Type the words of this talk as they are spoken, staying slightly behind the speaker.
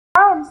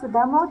am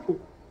Sudhamurthy.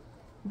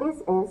 This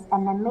is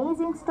an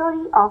amazing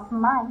story of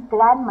my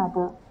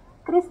grandmother,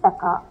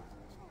 Kristaka,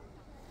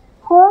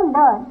 who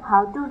learned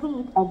how to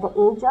read at the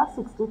age of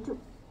 62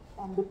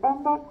 and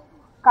depended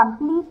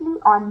completely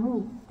on me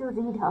to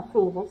read her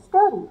favorite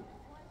story,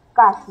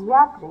 Kashi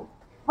Yatre.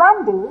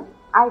 One day,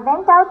 I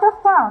went out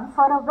of town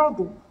for a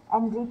wedding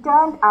and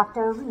returned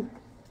after a week.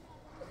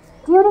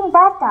 During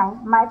that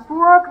time, my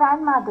poor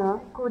grandmother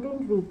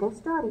couldn't read the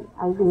story.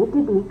 I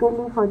waited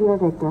eagerly for your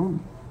return.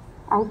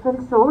 I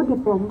felt so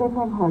dependent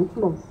and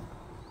helpless.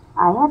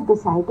 I have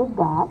decided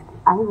that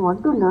I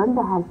want to learn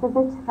the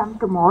alphabets from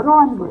tomorrow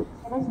onwards.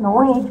 There is no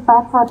age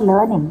bar for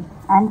learning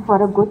and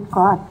for a good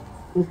cause.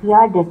 If you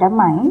are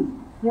determined,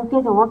 you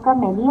can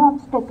overcome any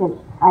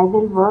obstacle. I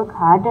will work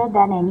harder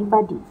than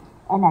anybody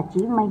and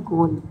achieve my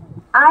goal.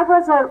 I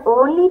was her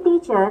only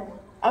teacher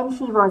and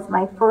she was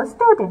my first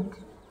student.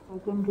 I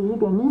can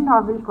read any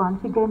novel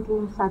confidently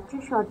in such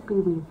a short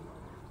period.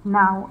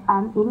 Now I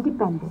am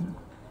independent.